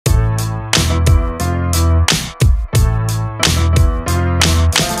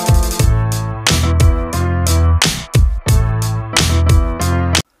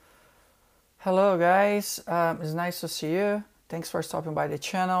Hello guys, it's nice to see you. Thanks for stopping by the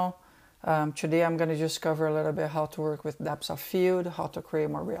channel. Today I'm going to just cover a little bit how to work with depth of field, how to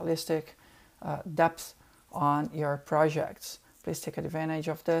create more realistic depth on your projects. Please take advantage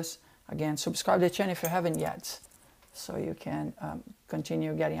of this. Again, subscribe to the channel if you haven't yet, so you can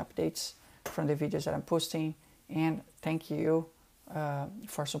continue getting updates from the videos that I'm posting. And thank you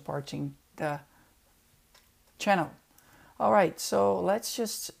for supporting the channel. All right, so let's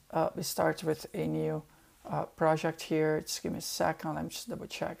just start with a new project here. Just give me a second. Let me just double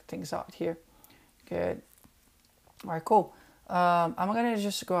check things out here. Good. All right, cool. I'm gonna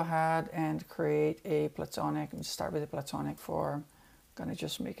just go ahead and create a platonic. Let's start with a platonic form. I'm gonna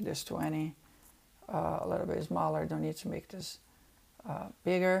just make this 20, a little bit smaller. Don't need to make this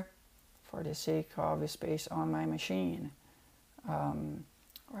bigger for the sake of space on my machine.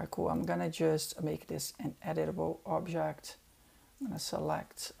 All right, cool. I'm gonna just make this an editable object. I'm gonna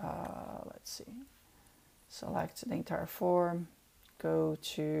select, let's see, select the entire form, go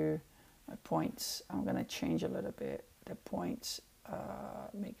to my points. I'm gonna change a little bit the points,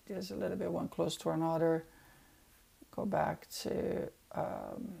 make this a little bit one close to another. Go back to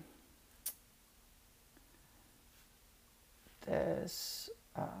this,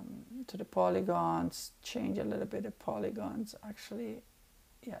 to the polygons, change a little bit of polygons, actually.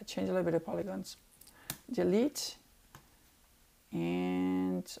 Yeah, change a little bit of polygons. Delete,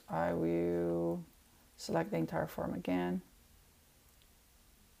 and I will select the entire form again.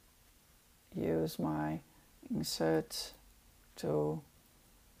 Use my insert to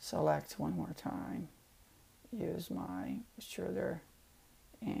select one more time. Use my extruder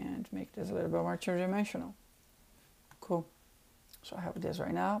and make this a little bit more two-dimensional. Cool. So I have this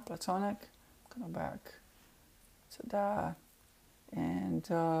right now, platonic. Go back to that. And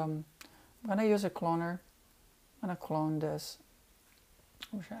I'm gonna use a cloner. I'm gonna clone this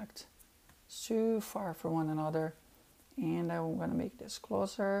object. It's too far from one another, and I'm gonna make this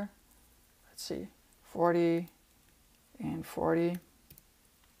closer. Let's see, 40 and 40.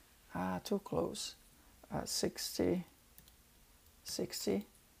 Too close. 60, 60.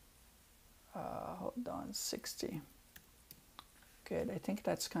 Hold on, 60. Good. I think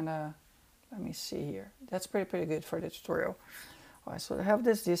that's kind of. Let me see here. That's pretty good for the tutorial. All right, so I have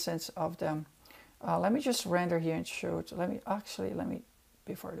this distance of them. Let me just render here and show it.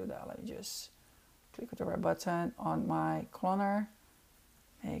 Before I do that, let me just click with the right button on my cloner,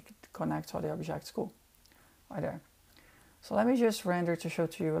 connect all the objects. Cool, right there. So let me just render to show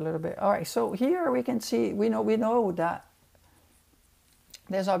to you a little bit. All right, so here we can see, we know that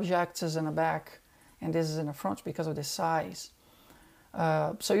this object is in the back and this is in the front because of the size.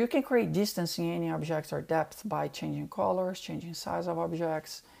 So you can create distance in any object or depth by changing colors, changing size of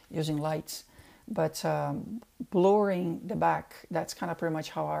objects, using lights. But blurring the back, that's kind of pretty much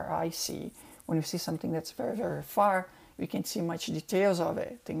how our eye see. When you see something that's very far, we can see much details of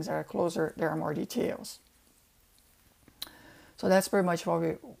it. Things that are closer, there are more details. So that's pretty much what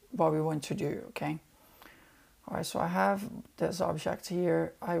we want to do, okay? All right, so I have this object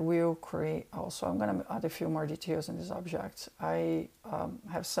here. I will create also, I'm gonna add a few more details in this object. I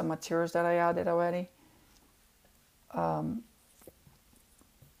have some materials that I added already.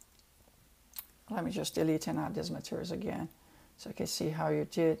 Let me just delete and add these materials again, so you can see how I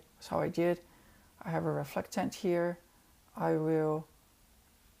did. I have a reflectant here. I will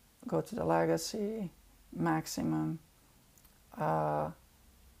go to the legacy, maximum. I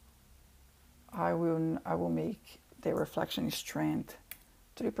will make the reflection strength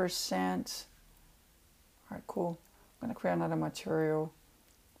 3%. All right, cool. I'm gonna create another material,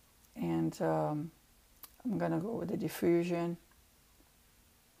 and I'm gonna go with the diffusion.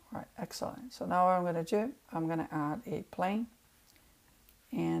 All right, excellent. So now what I'm gonna do, I'm gonna add a plane,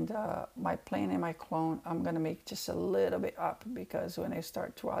 and my plane and my clone, I'm gonna make just a little bit up, because when I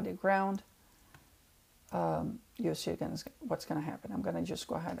start to add the ground, you'll see what's gonna happen. I'm gonna just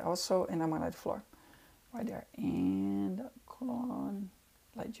go ahead also, and I'm gonna add floor right there, and clone.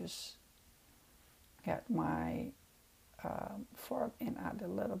 Let's just get my form and add a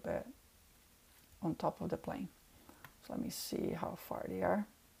little bit on top of the plane. So let me see how far they are.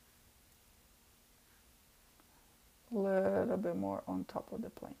 A little bit more on top of the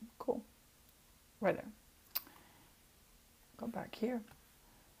plane. Cool. Right there. Go back here.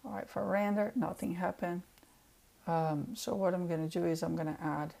 All right, for render, nothing happened. So what I'm going to do is I'm going to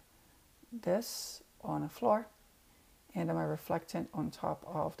add this on the floor, and my reflectant on top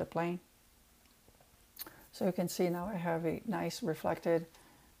of the plane. So you can see now I have a nice reflected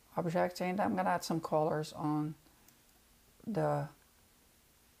object, and I'm going to add some colors on the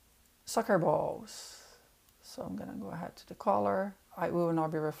soccer balls. So I'm gonna go ahead to the color. I will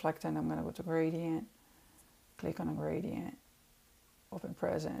not be reflecting. I'm gonna go to gradient, click on a gradient, open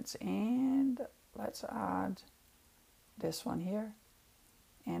presets, and let's add this one here.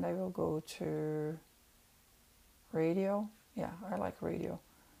 And I will go to radio. Yeah, I like radio.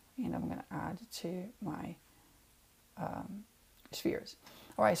 And I'm gonna add to my spheres.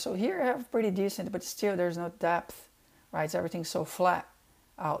 All right, so here I have pretty decent, but still there's no depth, right? It's everything so flat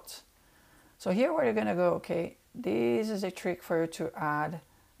out. So here where you're gonna go, okay, this is a trick for you to add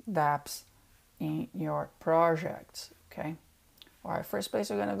depth in your project, okay? All right, first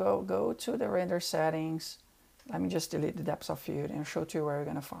place we're gonna go to the render settings. Let me just delete the depth of field and show to you where you're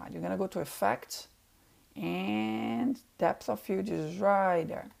gonna find. You're gonna go to effect, and depth of field is right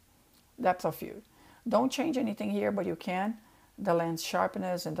there. Depth of field. Don't change anything here, but you can. The lens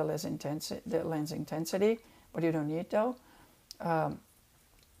sharpness and the lens intensity, but you don't need though.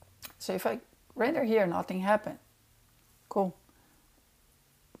 So if I render here, nothing happened. Cool.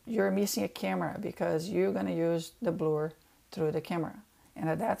 You're missing a camera because you're gonna use the blur through the camera,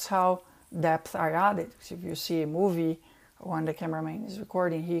 and that's how depth are added. So if you see a movie when the cameraman is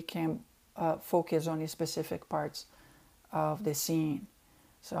recording, he can focus on the specific parts of the scene.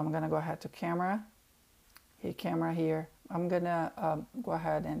 So I'm gonna go ahead to camera, hit camera here. I'm gonna go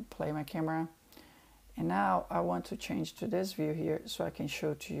ahead and play my camera, and now I want to change to this view here so I can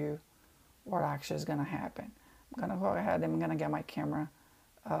show to you what actually is gonna happen. I'm gonna go ahead and I'm gonna get my camera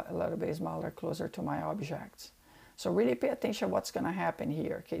a little bit smaller, closer to my objects. So really pay attention what's gonna happen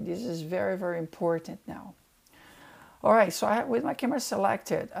here. Okay, this is very, very important now. All right, so with my camera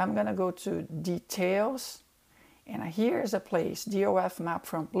selected, I'm gonna go to details, and here is a place, DOF map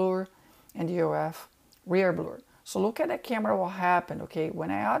front blur and DOF rear blur. So look at the camera, what happened, okay? When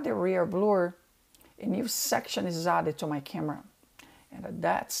I add the rear blur, a new section is added to my camera. And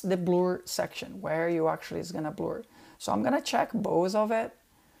that's the blur section, where you actually is gonna blur. So I'm gonna check both of it,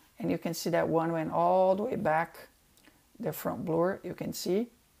 and you can see that one went all the way back, the front blur, you can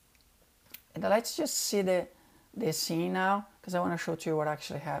see. And let's just see the scene now, because I wanna show to you what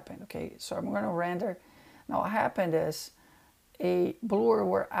actually happened, okay? So I'm gonna render. Now what happened is, a blur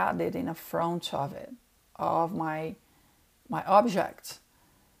were added in the front of it, of my object.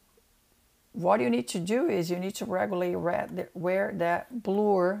 What you need to do is you need to regulate where that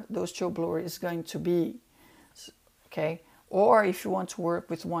blur, those two blur is going to be, okay? Or if you want to work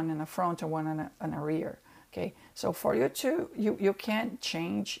with one in the front and one in the rear, okay? So for you to, you can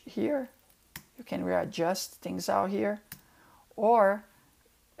change here, you can readjust things out here, or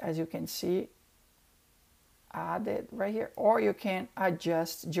as you can see, add it right here, or you can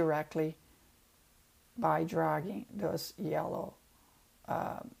adjust directly by dragging those yellow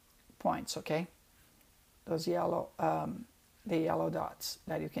points, okay? Those yellow, the yellow dots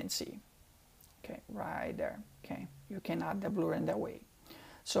that you can see, okay, right there, okay? You can add the blur in that way.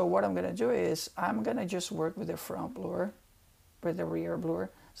 So what I'm gonna do is, I'm gonna just work with the front blur, with the rear blur.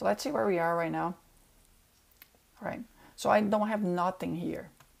 So let's see where we are right now. All right, so I don't have nothing here.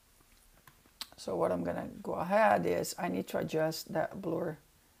 So what I'm gonna go ahead is, I need to adjust that blur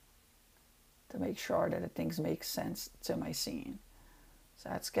to make sure that the things make sense to my scene. So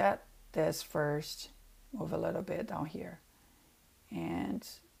let's get this first, move a little bit down here, and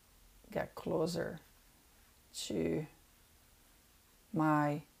get closer to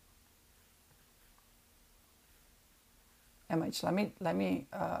my image. Let me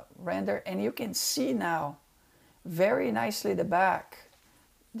render, and you can see now very nicely the back,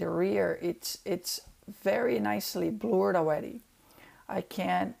 the rear. It's very nicely blurred already. I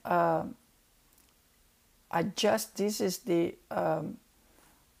can adjust. This is the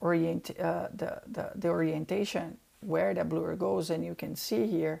the orientation where the blur goes, and you can see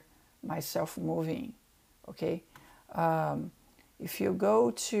here myself moving, okay? If you go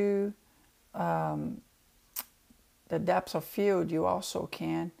to the depth of field, you also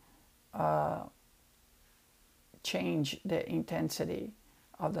can change the intensity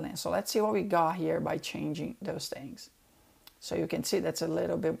of the lens. So let's see what we got here by changing those things. So you can see that's a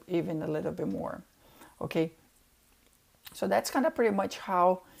little bit, even a little bit more, okay? So that's kind of pretty much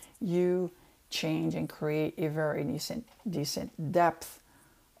how you change and create a very decent depth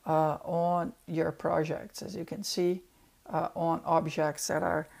on your projects, as you can see, on objects that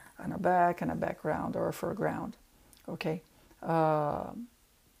are on a back and a background or a foreground, okay? To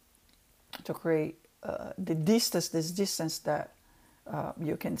create the distance, this distance that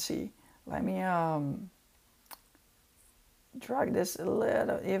you can see. Let me drag this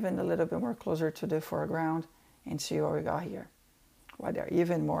even a little bit more closer to the foreground and see what we got here. Well, there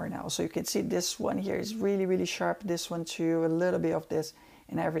even more now. So you can see this one here is really, really sharp. This one too, a little bit of this,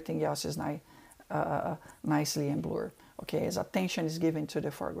 and everything else is nicely and blurred, okay, as attention is given to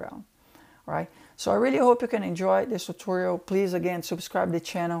the foreground. All right, so I really hope you can enjoy this tutorial. Please, again, subscribe to the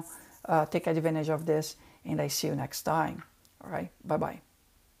channel, take advantage of this, and I see you next time. All right, bye-bye.